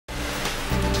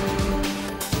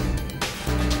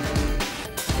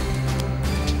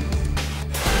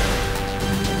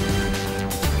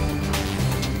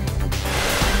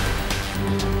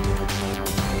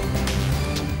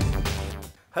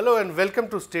Hello and welcome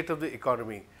to State of the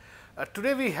Economy.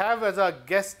 Today we have as our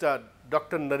guest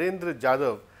Dr. Narendra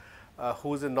Jadhav,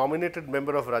 who is a nominated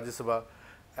member of Rajya Sabha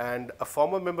and a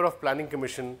former member of Planning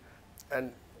Commission,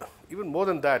 and even more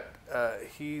than that,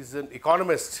 he is an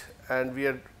economist, and we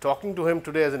are talking to him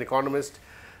today as an economist.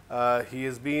 He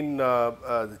has been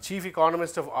the chief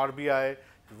economist of RBI,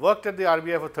 worked at the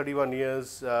RBI for 31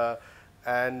 years,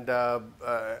 and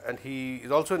he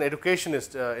is also an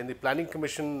educationist. In the Planning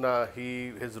Commission,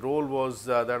 his role was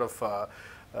that of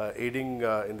aiding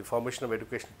in the formation of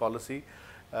education policy.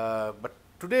 But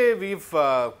today we've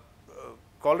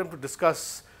called him to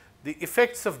discuss the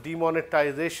effects of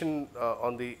demonetization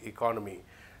on the economy.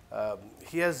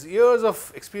 He has years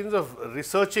of experience of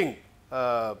researching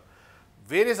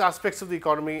various aspects of the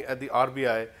economy at the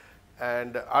RBI,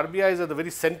 and RBI is at the very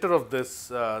center of this.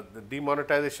 The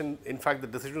demonetization, in fact, the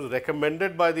decision was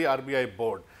recommended by the RBI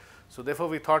board. So therefore,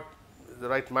 we thought the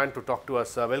right man to talk to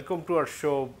us. Welcome to our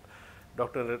show,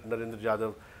 Dr. Narendra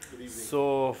Jadhav. Good evening.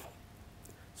 So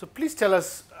please tell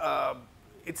us,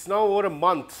 it's now over a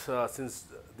month since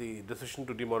the decision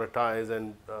to demonetize,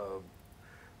 and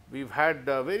we've had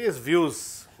various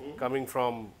views coming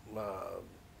from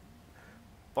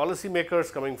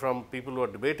policymakers, coming from people who are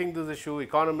debating this issue,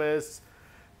 economists,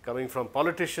 coming from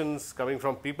politicians, coming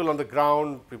from people on the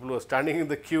ground, people who are standing in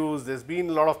the queues. There's been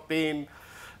a lot of pain,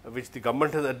 which the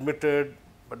government has admitted,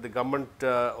 but the government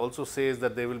also says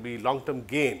that there will be long-term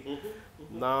gain.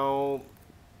 Now,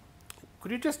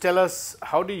 could you just tell us,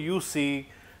 how do you see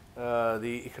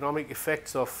the economic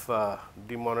effects of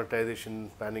demonetization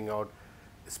panning out,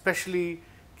 especially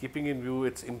keeping in view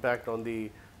its impact on the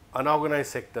unorganized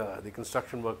sector, the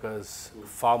construction workers,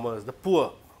 farmers, the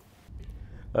poor?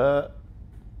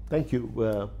 Thank you.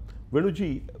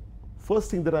 Venuji,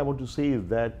 first thing that I want to say is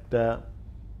that,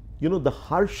 the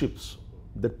hardships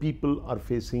that people are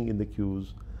facing in the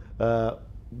queues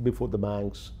before the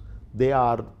banks, they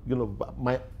are,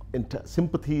 my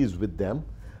sympathy is with them,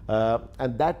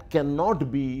 and that cannot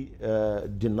be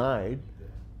denied.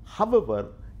 However,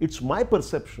 it's my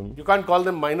perception. You can't call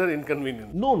them minor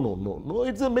inconvenience. No.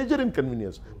 It's a major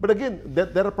inconvenience. But again,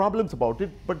 there are problems about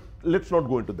it, but let's not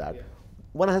go into that. Yeah.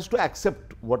 One has to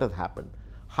accept what has happened.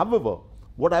 However,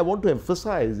 what I want to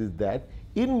emphasize is that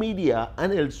in media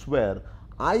and elsewhere,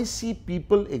 I see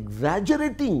people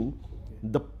exaggerating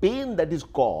the pain that is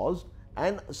caused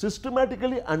and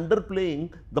systematically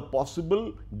underplaying the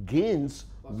possible gains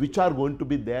which are going to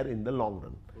be there in the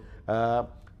long run.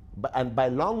 And by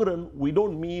long run, we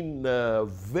don't mean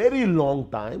very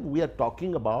long time. We are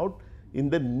talking about in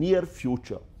the near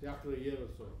future. After a year or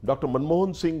so. Dr.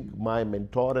 Manmohan Singh, my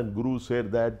mentor and guru, said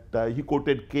that he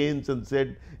quoted Keynes and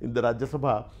said in the Rajya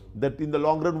Sabha that in the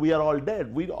long run we are all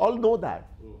dead. We all know that.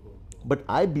 But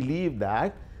I believe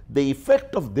that the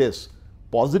effect of this,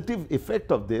 positive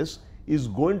effect of this, is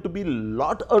going to be a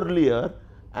lot earlier,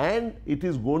 and it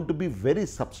is going to be very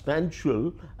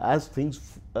substantial as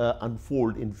things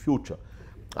unfold in future.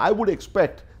 I would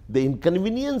expect the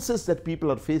inconveniences that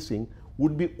people are facing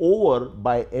would be over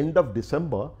by end of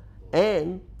December,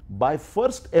 and by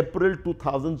 1st April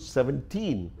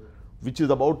 2017, which is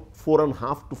about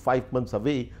 4.5 to 5 months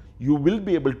away, you will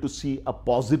be able to see a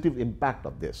positive impact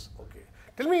of this. Okay.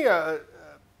 Tell me, Mr.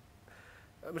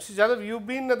 Jadhav, you've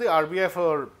been at the RBI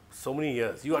for so many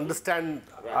years. You understand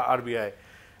RBI.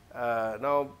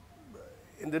 Now,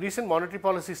 in the recent monetary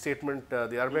policy statement,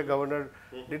 the RBI governor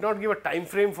did not give a time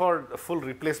frame for the full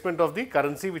replacement of the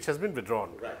currency which has been withdrawn.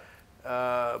 Right.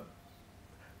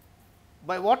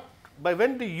 By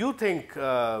when do you think,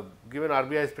 given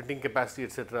RBI's printing capacity,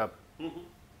 etc.,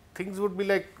 things would be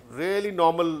like really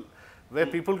normal, where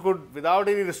people could, without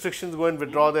any restrictions, go and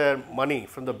withdraw their money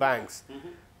from the banks?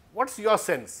 What's your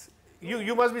sense?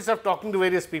 You must be talking to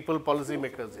various people,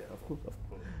 policymakers here. Of course.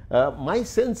 My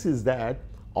sense is that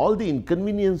all the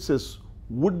inconveniences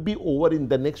would be over in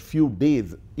the next few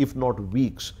days, if not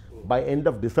weeks, by end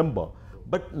of December.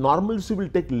 But normalcy will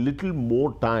take little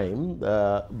more time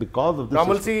because of this.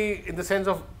 Normalcy in the sense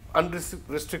of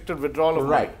unrestricted withdrawal of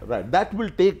money. Right. That will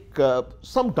take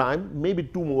some time, maybe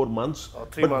 2 more months. Or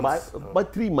 3 months. By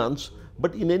 3 months.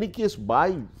 But in any case,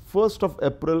 by 1st of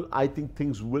April, I think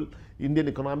Indian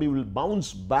economy will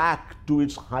bounce back to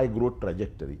its high growth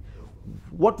trajectory.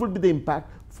 What would be the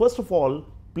impact? First of all,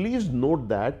 please note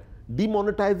that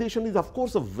demonetization is of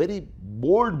course a very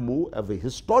bold move, a very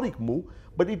historic move,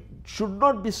 but it should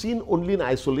not be seen only in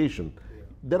isolation.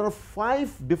 There are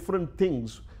 5 different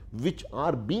things which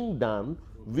are being done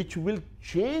which will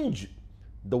change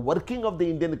the working of the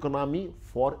Indian economy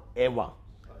forever.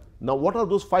 Now, what are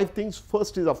those 5 things?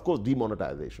 First is of course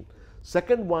demonetization.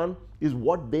 Second one is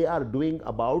what they are doing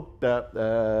about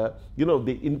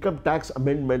the income tax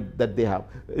amendment that they have,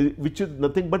 which is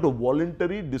nothing but a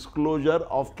voluntary disclosure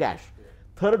of cash.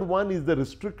 Third one is the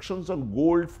restrictions on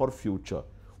gold for future.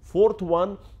 Fourth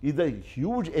one is a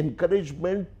huge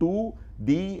encouragement to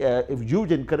digital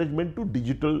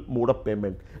mode of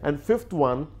payment. And fifth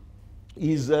one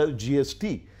is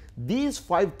GST. These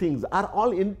 5 things are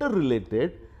all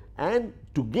interrelated, and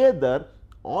together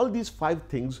all these 5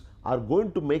 things are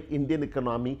going to make Indian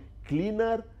economy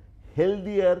cleaner,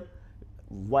 healthier,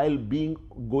 while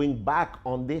going back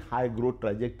on the high growth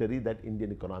trajectory that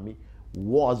Indian economy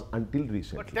was until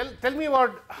recently. But tell me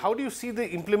about, how do you see the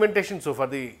implementation so far?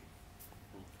 The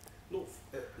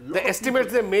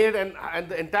estimates they made and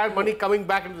the entire money coming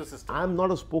back into the system. I'm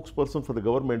not a spokesperson for the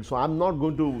government, so I'm not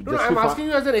going to justify. I'm asking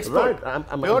you as an expert,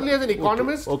 right, purely as an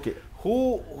economist, okay.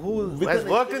 who has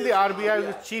worked in the RBI, who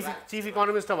is chief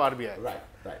economist of RBI. Right.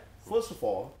 First of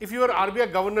all, if you were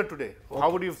RBI governor today, how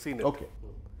would you have seen it? Okay.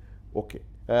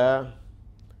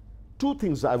 2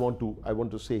 things I want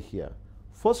to say here.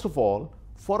 First of all,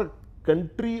 for a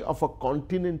country of a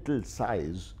continental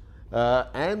size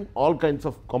and all kinds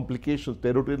of complications,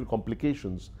 territorial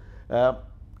complications,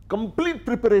 complete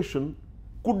preparation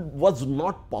was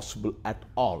not possible at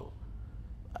all.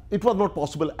 It was not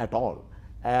possible at all.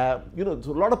 So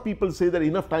a lot of people say that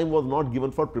enough time was not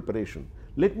given for preparation.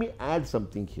 Let me add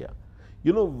something here.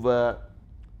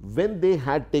 When they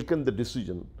had taken the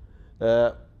decision,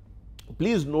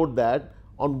 please note that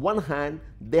on one hand,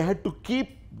 they had to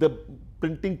keep the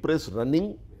printing press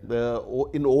running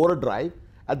in overdrive.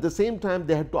 At the same time,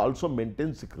 they had to also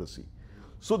maintain secrecy.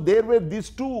 So there were these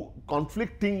 2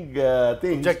 conflicting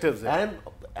things. Objectives.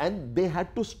 And they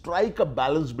had to strike a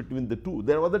balance between the 2.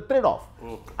 There was a trade-off.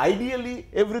 Ideally,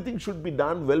 everything should be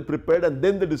done well prepared, and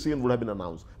then the decision would have been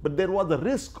announced. But there was a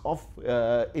risk of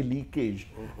a leakage.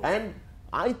 And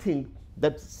I think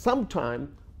that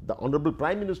sometime the Honorable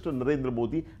Prime Minister Narendra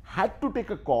Modi had to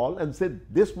take a call and say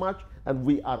this much and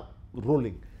we are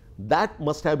rolling. That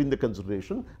must have been the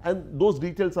consideration, and those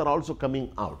details are also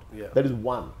coming out. Yeah. That is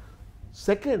one.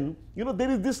 Second,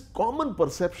 there is this common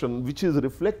perception which is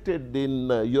reflected in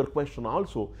your question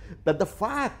also, that the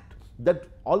fact that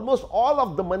almost all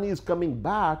of the money is coming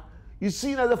back is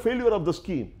seen as a failure of the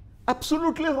scheme.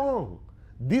 Absolutely wrong.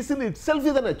 This in itself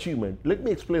is an achievement. Let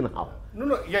me explain how.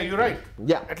 Yeah, you're right.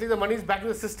 Yeah. At least the money is back in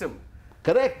the system.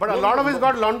 Correct. But a lot of it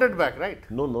got laundered back, right?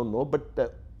 No.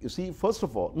 But you see, first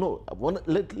of all,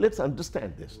 let's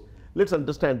understand this. Let's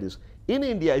understand this. In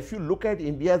India, if you look at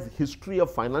India's history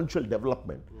of financial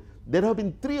development, there have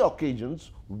been 3 occasions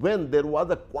when there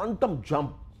was a quantum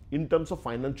jump in terms of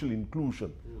financial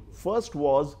inclusion. First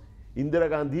was Indira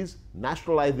Gandhi's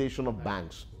nationalization of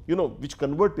banks, which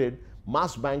converted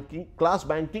class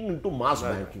banking into mass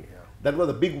banking. Yeah. That was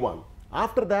a big one.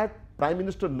 After that, Prime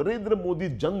Minister Narendra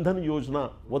Modi's Jan Dhan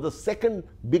Yojana was the second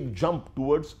big jump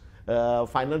towards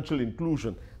financial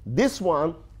inclusion. This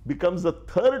one becomes the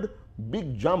third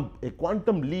big jump, a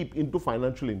quantum leap into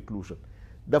financial inclusion.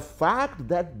 The fact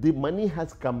that the money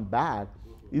has come back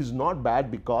is not bad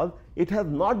because it has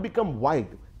not become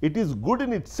white. It is good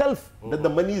in itself that the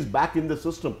money is back in the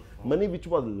system. Money which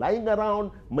was lying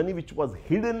around, money which was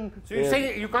hidden. So you're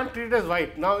saying you can't treat it as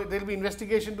white. Now there will be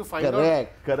investigation to find out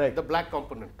the black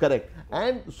component. Correct.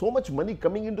 And so much money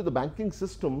coming into the banking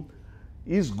system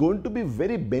is going to be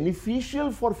very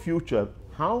beneficial for future.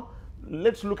 How?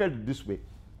 Let's look at it this way.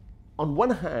 On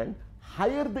one hand,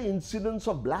 higher the incidence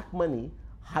of black money,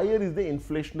 higher is the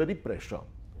inflationary pressure.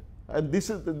 And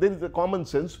there is a common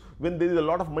sense. When there is a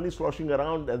lot of money sloshing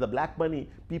around as the black money,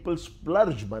 people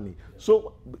splurge money.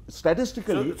 So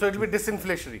statistically... So it will be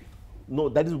disinflationary. No,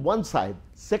 that is one side.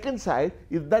 Second side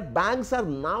is that banks are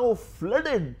now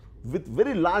flooded with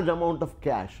very large amount of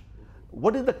cash.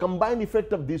 What is the combined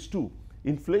effect of these 2?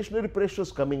 Inflationary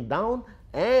pressures coming down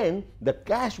and the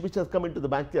cash which has come into the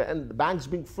bank, and the banks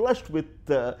being flushed with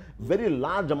very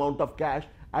large amount of cash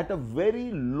at a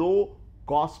very low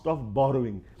cost of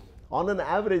borrowing. On an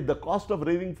average, the cost of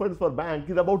raising funds for bank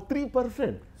is about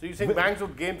 3%. So you think banks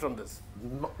would gain from this?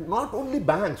 Not only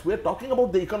banks, we are talking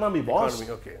about the economy, boss.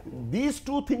 Okay. These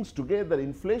 2 things together,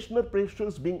 inflationary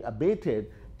pressures being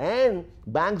abated and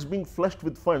banks being flushed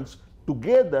with funds,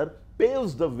 together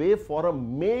paves the way for a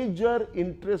major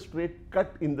interest rate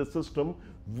cut in the system,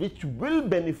 which will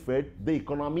benefit the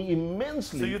economy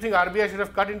immensely. So you think RBI should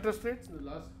have cut interest rates in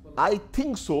the last? I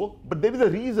think so, but there is a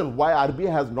reason why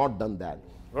RBI has not done that.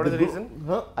 What is the reason?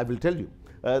 I will tell you.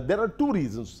 There are 2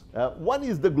 reasons. One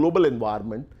is the global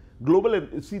environment.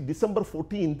 See, December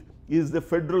 14th is the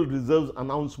Federal Reserve's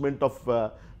announcement of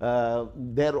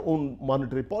their own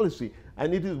monetary policy,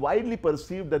 and it is widely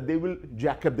perceived that they will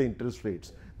jack up the interest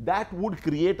rates. That would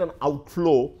create an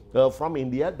outflow from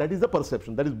India. That is the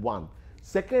perception. That is one.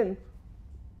 Second,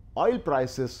 oil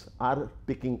prices are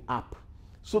ticking up.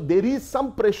 So there is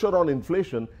some pressure on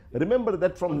inflation. Remember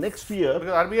that from next year,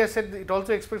 because RBI said it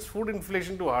also expects food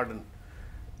inflation to harden.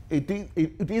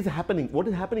 It is happening. What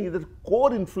is happening is that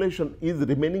core inflation is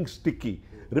remaining sticky.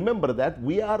 Remember that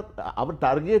our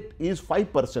target is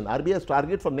 5%. RBI's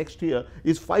target for next year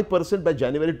is 5% by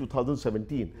January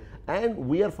 2017. And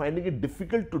we are finding it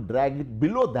difficult to drag it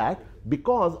below that,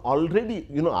 because already,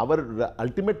 our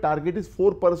ultimate target is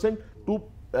 4% to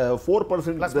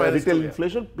 4% Plus retail 2,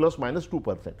 inflation plus minus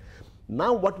 2%.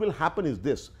 Now what will happen is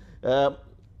this.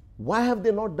 Why have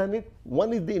they not done it?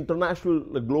 One is the international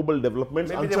global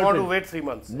developments. Maybe they want to wait 3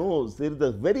 months. No, there is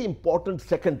a very important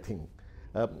second thing.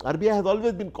 RBI has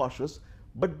always been cautious,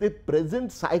 but the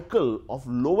present cycle of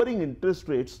lowering interest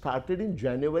rates started in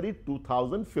January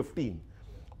 2015.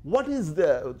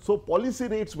 So policy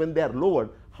rates, when they are lowered,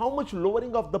 how much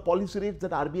lowering of the policy rates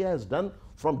that RBI has done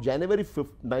from January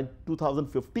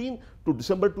 2015 to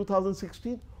December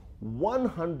 2016?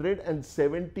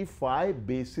 175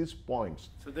 basis points.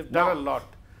 So they've done a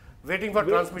lot, waiting for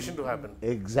transmission to happen.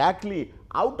 Exactly.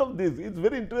 Out of this, it's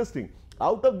very interesting.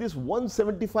 Out of this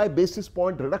 175 basis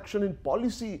point reduction in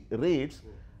policy rates,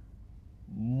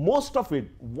 most of it,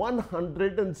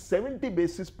 170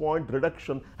 basis point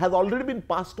reduction, has already been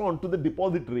passed on to the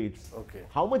deposit rates. Okay.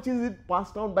 How much is it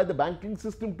passed on by the banking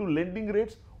system to lending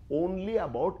rates? Only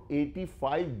about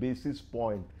 85 basis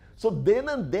point. So then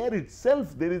and there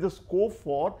itself, there is a scope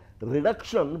for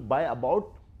reduction by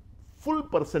about full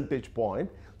percentage point.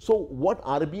 So what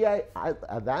RBI,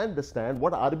 as I understand,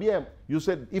 what RBI, you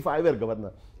said, if I were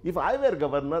governor,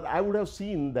 I would have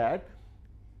seen that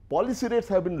policy rates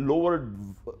have been lowered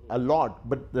a lot,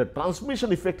 but the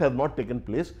transmission effect has not taken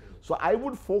place. So I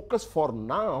would focus for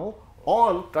now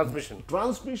on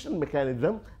transmission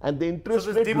mechanism and the interest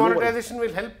rate. So this demonetization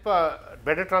will help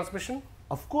better transmission?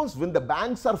 Of course, when the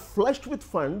banks are flushed with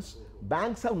funds,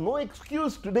 banks have no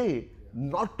excuse today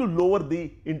not to lower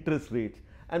the interest rates.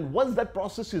 And once that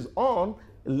process is on,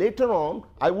 later on,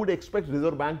 I would expect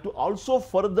Reserve Bank to also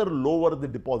further lower the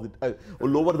deposit,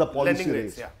 lower the policy lending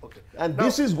rates. Yeah, okay. And now,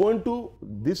 this is going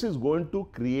to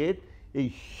create a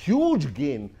huge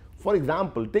gain. For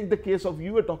example, take the case of,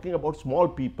 you were talking about small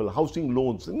people, housing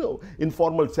loans,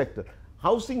 informal sector.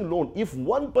 Housing loan, if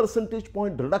 1 percentage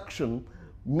point reduction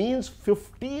means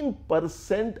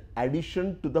 15%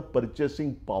 addition to the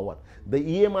purchasing power. The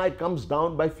EMI comes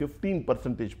down by 15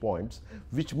 percentage points,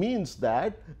 which means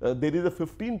that there is a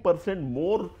 15%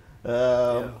 more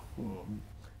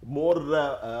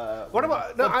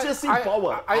purchasing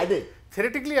power added.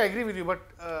 Theoretically, I agree with you, but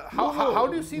how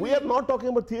do you see? We are not talking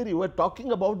about theory. We are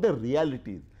talking about the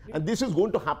realities, and this is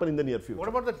going to happen in the near future. What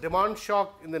about the demand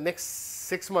shock in the next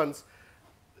 6 months?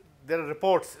 There are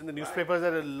reports in the newspapers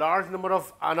that a large number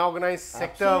of unorganized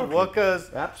sector workers,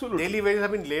 daily wages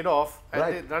have been laid off,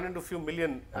 and they run into a few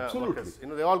million workers.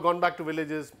 They've all gone back to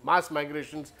villages, mass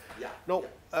migrations. Yeah. Now,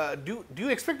 do you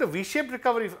expect a V-shaped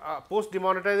recovery post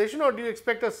demonetization, or do you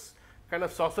expect a kind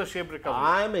of saucer-shaped recovery?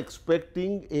 I am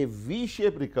expecting a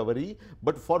V-shaped recovery,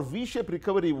 but for V-shaped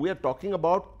recovery, we are talking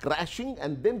about crashing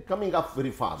and then coming up very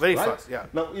fast. Very fast, yeah.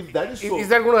 Now, if that is so, is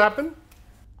that going to happen?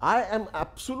 I am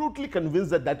absolutely convinced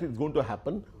that that is going to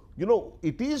happen.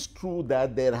 It is true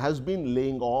that there has been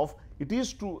laying off. It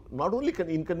is true, not only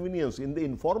inconvenience in the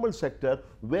informal sector,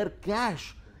 where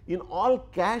in all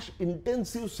cash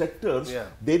intensive sectors,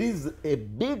 there is a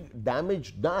big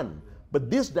damage done.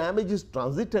 But this damage is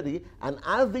transitory, and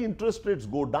as the interest rates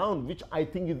go down, which I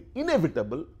think is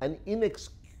inevitable and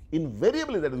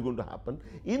invariably that is going to happen,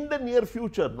 in the near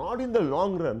future, not in the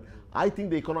long run, I think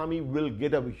the economy will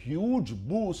get a huge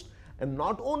boost. And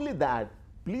not only that,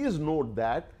 please note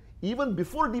that even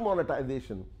before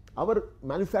demonetization, our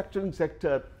manufacturing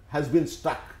sector has been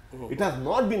stuck. It has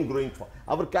not been growing.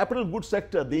 Our capital goods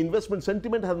sector, the investment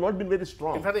sentiment has not been very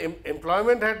strong. In fact, the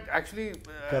employment had actually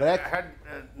had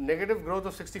negative growth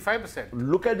of 65%.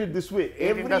 Look at it this way.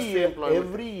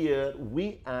 Every year,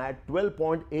 we add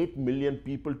 12.8 million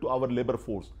people to our labor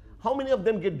force. How many of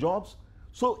them get jobs?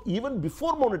 So even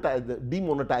before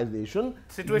demonetization,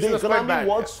 the economy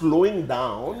was slowing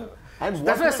down. And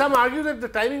that's why some argue that the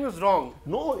timing was wrong.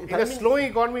 No, in a slowing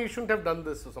economy, you shouldn't have done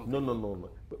this or something. No.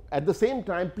 At the same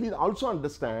time, please also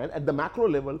understand, at the macro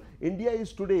level, India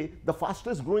is today the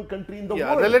fastest growing country in the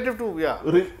world. Relative to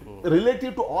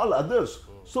relative to all others.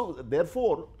 So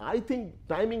therefore, I think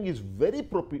timing is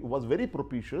was very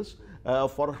propitious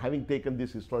for having taken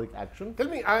this historic action. Tell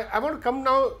me, I want to come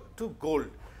now to gold.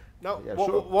 Now, Yeah,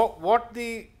 sure. what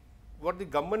the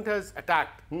government has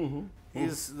attacked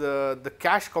is the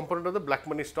cash component of the black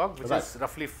money stock, which Right. is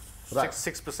roughly Right.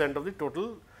 6% of the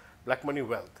total black money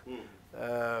wealth.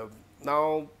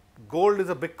 Now, gold is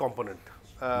a big component.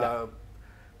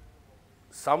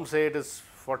 Some say it is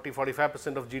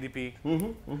 40-45% of GDP.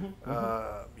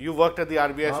 You worked at the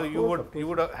RBI, so you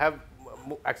would have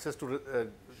access to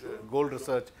gold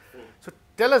research. So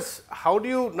tell us, how do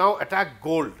you now attack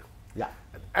gold? Yeah.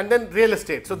 And then real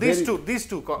estate. So these Very-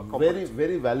 two components.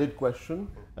 Very valid question.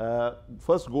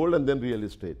 First gold and then real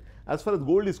estate. As far as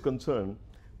gold is concerned,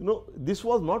 this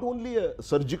was not only a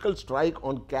surgical strike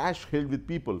on cash held with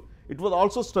people, it was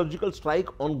also surgical strike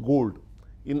on gold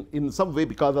in some way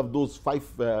because of those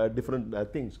 5 different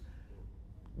things.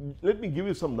 Let me give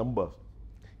you some numbers.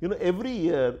 Every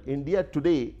year India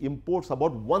today imports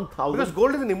about 1,000. Because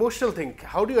gold is an emotional thing.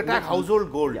 How do you attack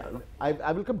household gold? Yeah,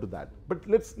 I will come to that. But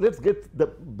let's get the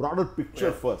broader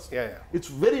picture first. Yeah. It's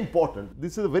very important.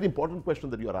 This is a very important question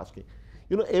that you are asking.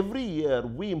 Every year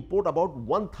we import about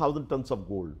 1,000 tons of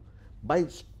gold.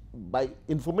 By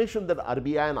information that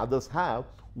RBI and others have,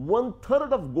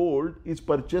 1/3 of gold is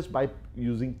purchased by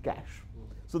using cash.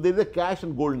 So there is a cash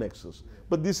and gold nexus.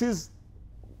 But this is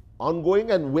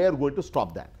ongoing and we are going to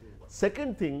stop that.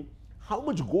 Second thing, how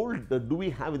much gold do we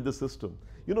have in the system?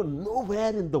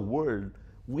 Nowhere in the world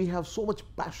we have so much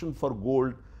passion for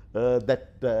gold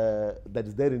that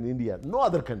is there in India. No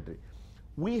other country.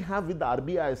 We have with the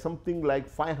RBI something like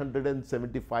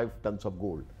 575 tons of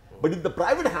gold. But in the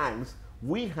private hands,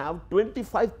 we have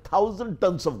 25,000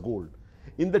 tons of gold.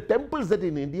 In the temples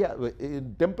in India,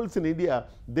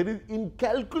 there is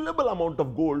incalculable amount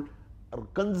of gold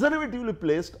conservatively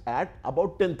placed at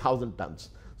about 10,000 tons.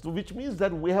 So which means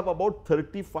that we have about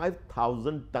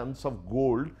 35,000 tons of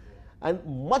gold, and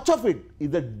much of it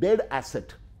is a dead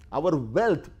asset. Our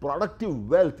wealth, productive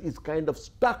wealth, is kind of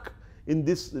stuck in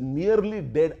this nearly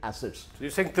dead assets. So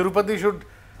you're saying Tirupati should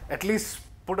at least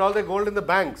put all their gold in the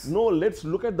banks? No, let's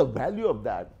look at the value of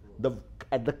that.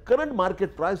 At the current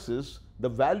market prices, the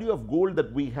value of gold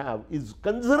that we have is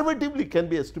conservatively can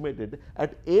be estimated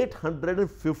at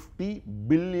 850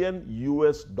 billion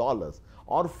US dollars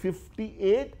or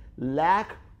 58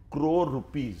 lakh crore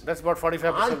rupees. That's about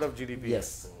 45% of GDP.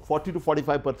 Yes, 40 to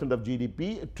 45% of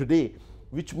GDP today,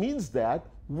 which means that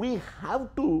we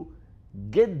have to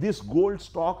get these gold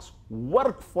stocks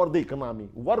work for the economy,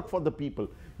 work for the people.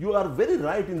 You are very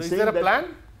right in So saying that. is there a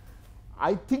plan?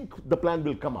 I think the plan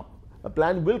will come up. A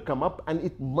plan will come up and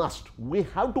it must. We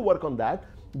have to work on that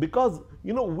because,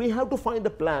 we have to find a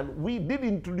plan. We did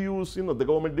introduce, the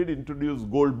government did introduce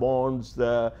gold bonds,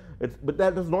 but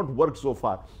that has not worked so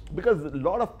far because a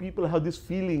lot of people have this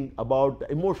feeling about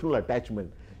emotional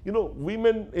attachment.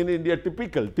 Women in India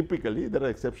typically, there are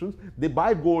exceptions, they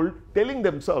buy gold telling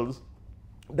themselves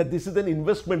that this is an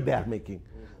investment they are making.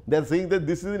 They are saying that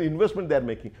this is an investment they are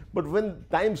making. But when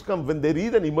times come, when there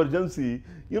is an emergency,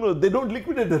 they don't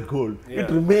liquidate that gold. Yeah.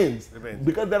 It remains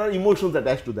because there are emotions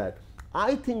attached to that.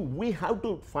 I think we have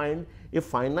to find a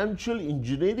financial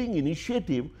engineering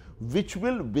initiative which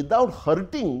will, without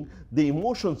hurting the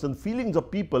emotions and feelings of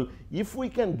people, if we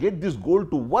can get this gold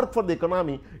to work for the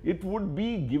economy, it would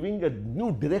be giving a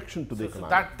new direction to the economy.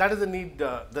 So that is the need,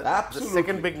 the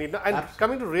second big need. And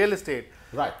coming to real estate,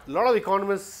 right. A lot of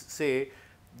economists say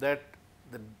that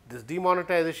this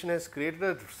demonetization has created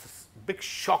a big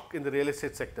shock in the real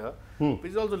estate sector,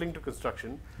 which is also linked to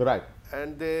construction. Right.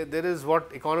 And there is what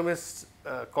economists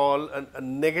call a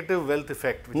negative wealth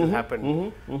effect, which has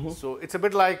happened. So it's a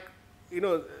bit like,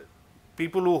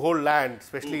 people who hold land,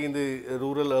 especially in the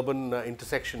rural-urban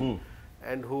intersection,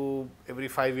 and who every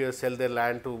 5 years sell their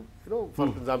land to,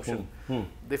 for consumption.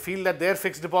 They feel that their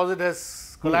fixed deposit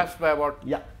has collapsed by about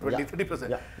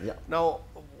 20-30%. Now,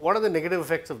 what are the negative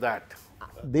effects of that?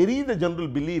 There is a general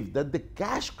belief that the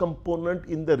cash component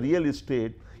in the real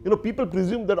estate, people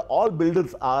presume that all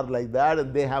builders are like that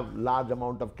and they have large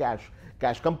amount of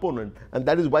cash component, and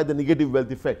that is why the negative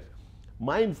wealth effect.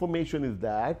 My information is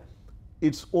that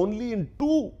it's only in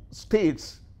 2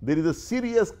 states there is a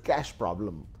serious cash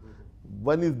problem.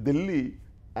 One is Delhi,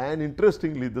 and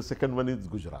interestingly, the second one is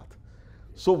Gujarat.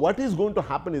 So what is going to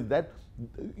happen is that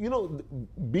you know,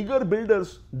 bigger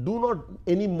builders do not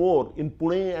anymore in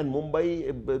Pune and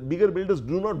Mumbai, bigger builders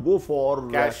do not go for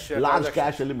cash, large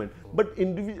cash element. But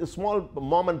small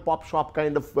mom and pop shop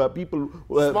kind of people.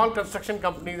 Small construction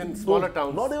companies in smaller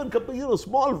towns. Not even, you know,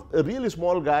 small, really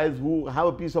small guys who have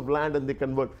a piece of land and they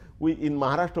convert. In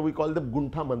Maharashtra, we call them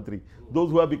Guntha Mantri. Those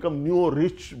who have become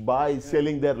neo-rich by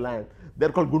selling their land. They're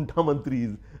called Guntha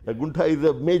Mantris. Guntha is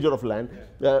a major of land.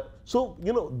 So,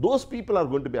 you know, those people are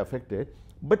going to be affected.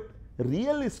 But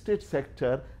real estate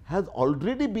sector has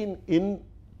already been in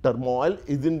turmoil,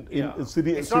 is in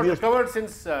serious. It's not recovered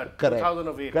since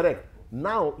 2008. Correct.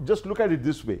 Now, just look at it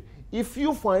this way. If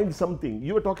you find something,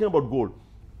 you were talking about gold.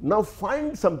 Now,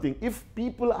 find something. If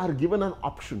people are given an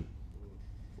option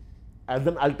as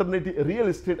an alternative, real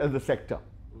estate as a sector,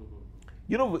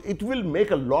 you know, it will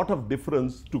make a lot of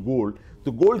difference to gold.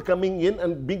 The gold coming in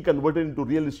and being converted into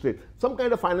real estate, some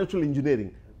kind of financial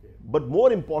engineering. But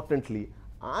more importantly,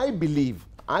 I believe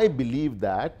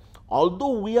that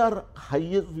although we are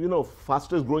highest, you know,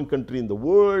 fastest growing country in the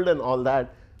world and all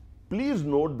that, please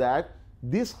note that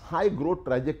this high growth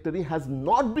trajectory has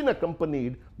not been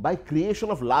accompanied by creation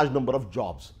of large number of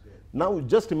jobs. Now,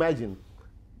 just imagine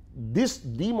this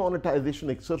demonetization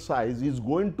exercise is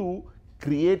going to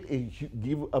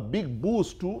give a big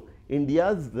boost to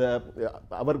India's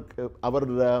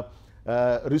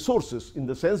resources, in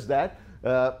the sense that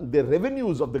the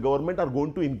revenues of the government are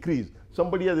going to increase.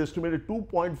 Somebody has estimated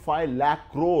 2.5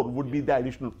 lakh crore would be the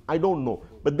additional. I don't know,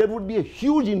 but there would be a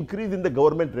huge increase in the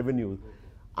government revenues.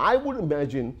 I would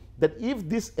imagine that if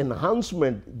this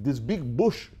enhancement, this big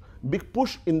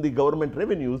push in the government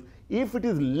revenues, if it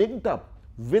is linked up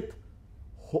with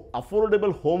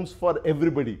affordable homes for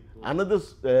everybody. Another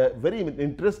very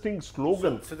interesting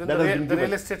slogan. So then the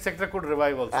real estate sector could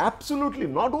revive also. Absolutely.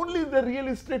 Not only the real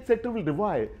estate sector will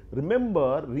revive.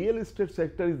 Remember, real estate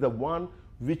sector is the one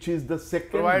which is the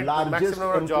second largest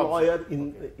employer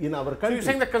in our country. So you're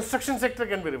saying the construction sector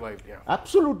can be revived? Yeah.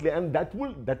 Absolutely. And that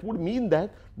would mean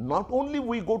that not only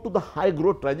we go to the high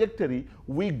growth trajectory,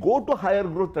 we go to higher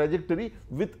growth trajectory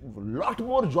with lot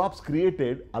more jobs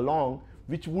created along,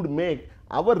 which would make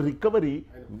our recovery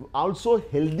also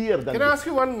healthier than Can I ask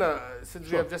you one, since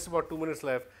we have just about 2 minutes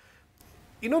left,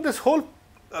 you know, this whole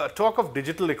talk of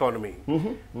digital economy,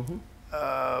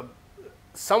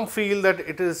 some feel that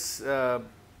it is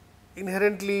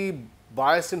inherently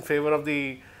biased in favor of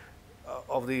the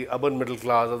urban middle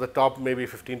class, or the top maybe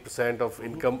 15% of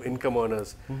income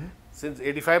earners, since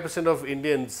 85% of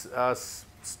Indians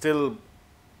still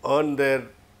earn their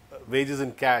wages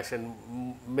in cash, and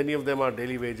many of them are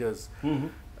daily wages.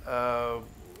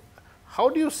 How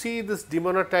do you see this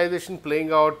demonetization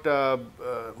playing out,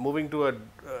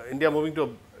 India moving to a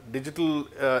digital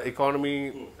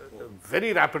economy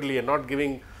very rapidly and not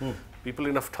giving people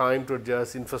enough time to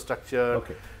adjust infrastructure,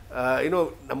 you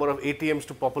know, number of ATMs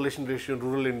to population ratio in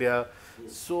rural India.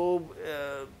 So,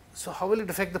 how will it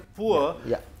affect the poor?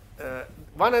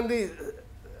 One, and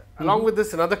along with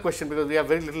this, another question, because we have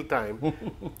very little time.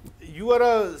 You are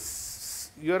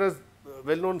a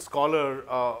well-known scholar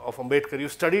of Ambedkar. You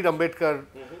studied Ambedkar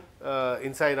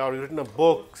inside out. You've written a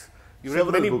books. You've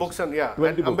written many books on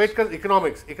Ambedkar's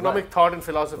economic thought and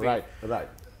philosophy. Right.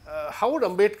 How would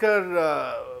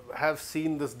Ambedkar have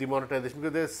seen this demonetization?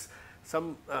 Because there's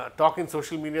some talk in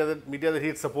social media that he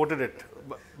had supported it,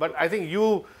 but I think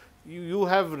you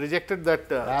have rejected that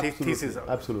thesis.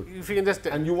 Absolutely. If you can just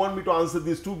and you want me to answer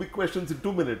these two big questions in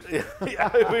 2 minutes?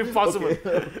 If possible.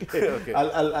 Okay.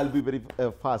 I'll be very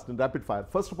fast and rapid fire.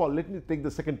 First of all, let me take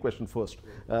the second question first.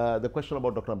 The question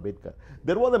about Dr. Ambedkar.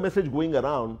 There was a message going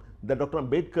around that Dr.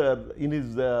 Ambedkar, in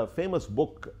his famous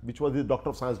book, which was his Doctor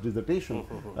of Science dissertation,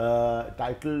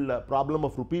 titled "Problem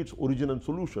of Rupee: Its Origin and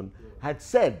Solution," had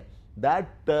said that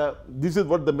this is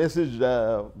what the message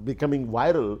becoming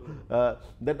viral,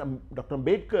 that Dr.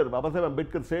 Ambedkar, Baba Saheb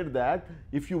Ambedkar said that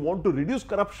if you want to reduce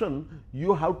corruption,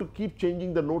 you have to keep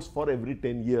changing the notes for every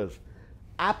 10 years.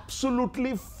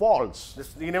 Absolutely false.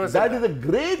 That is a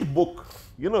great book.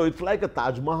 You know, it's like a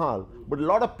Taj Mahal, but a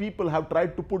lot of people have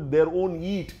tried to put their own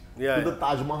to the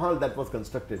Taj Mahal that was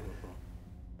constructed.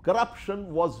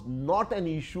 Corruption was not an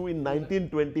issue in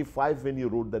 1925 when he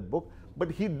wrote that book. But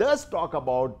he does talk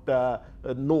about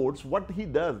notes. What he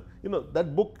does, you know,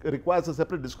 that book requires a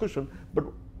separate discussion, but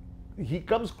he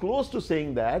comes close to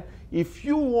saying that if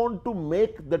you want to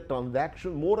make the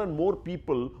transaction, more and more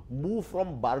people move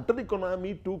from barter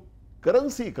economy to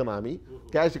currency economy,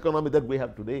 cash economy that we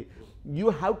have today, you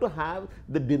have to have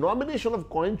the denomination of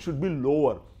coins should be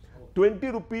lower. 20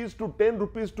 rupees to 10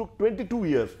 rupees took 22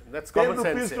 years. That's 10 common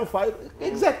rupees sense, to 5.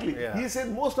 Exactly. Yeah. He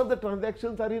said most of the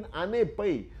transactions are in Ane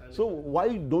Pai. So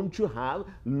why don't you have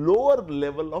lower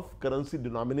level of currency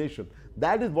denomination?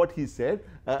 That is what he said.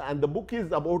 And the book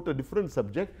is about a different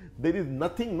subject. There is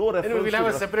nothing, no reference. Anyway, we'll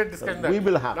have a separate discussion. We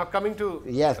will have. Now coming to...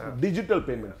 Yes, digital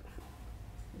payments.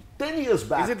 10 years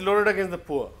back. Is it loaded against the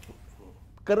poor?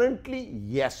 Currently,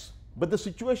 yes. But the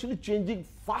situation is changing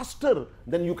faster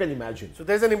than you can imagine. So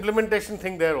there's an implementation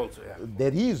thing there also. Yeah.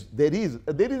 There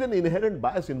is an inherent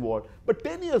bias involved. But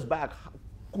 10 years back,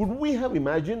 could we have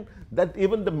imagined that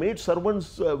even the maid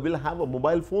servants will have a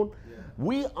mobile phone? Yeah.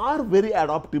 We are very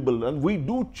adaptable and we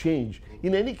do change.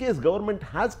 In any case, government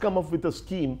has come up with a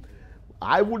scheme.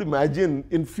 I would imagine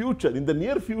in future, in the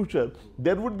near future,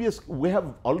 there would be we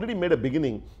have already made a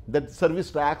beginning that service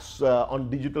tax on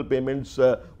digital payments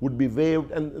would be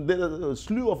waived, and there are a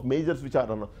slew of measures which are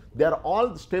on. They are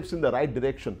all steps in the right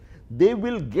direction. They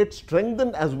will get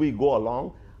strengthened as we go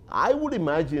along. I would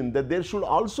imagine that there should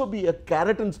also be a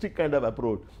carrot and stick kind of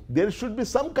approach. There should be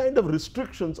some kind of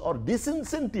restrictions or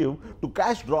disincentive to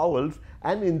cash drawals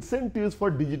and incentives for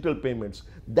digital payments.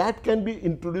 That can be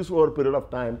introduced over a period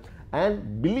of time.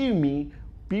 And believe me,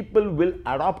 people will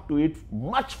adapt to it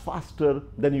much faster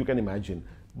than you can imagine.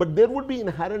 But there would be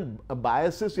inherent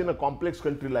biases in a complex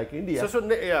country like India. So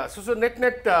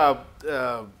net,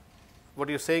 what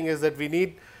you're saying is that we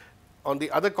need, on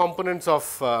the other components of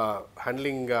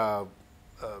handling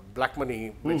black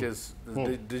money, which is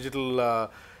the digital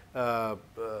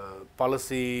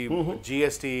policy,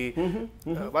 GST,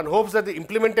 one hopes that the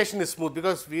implementation is smooth,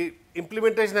 because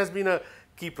implementation has been a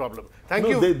key problem. Thank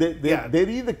you. There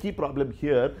is a key problem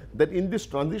here, that in this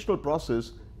transitional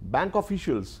process, bank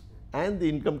officials and the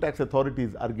income tax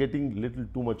authorities are getting little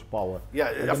too much power. Yeah,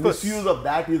 and of the course. misuse of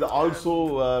that is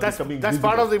also becoming That's visible.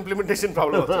 part of the implementation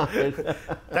problem also.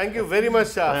 Thank you very much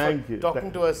for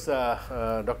talking to us,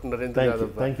 Dr. Narendra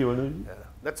Jadhav. Thank you, Venu.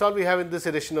 That's all we have in this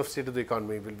edition of State of the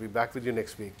Economy. We'll be back with you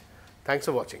next week. Thanks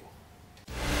for watching.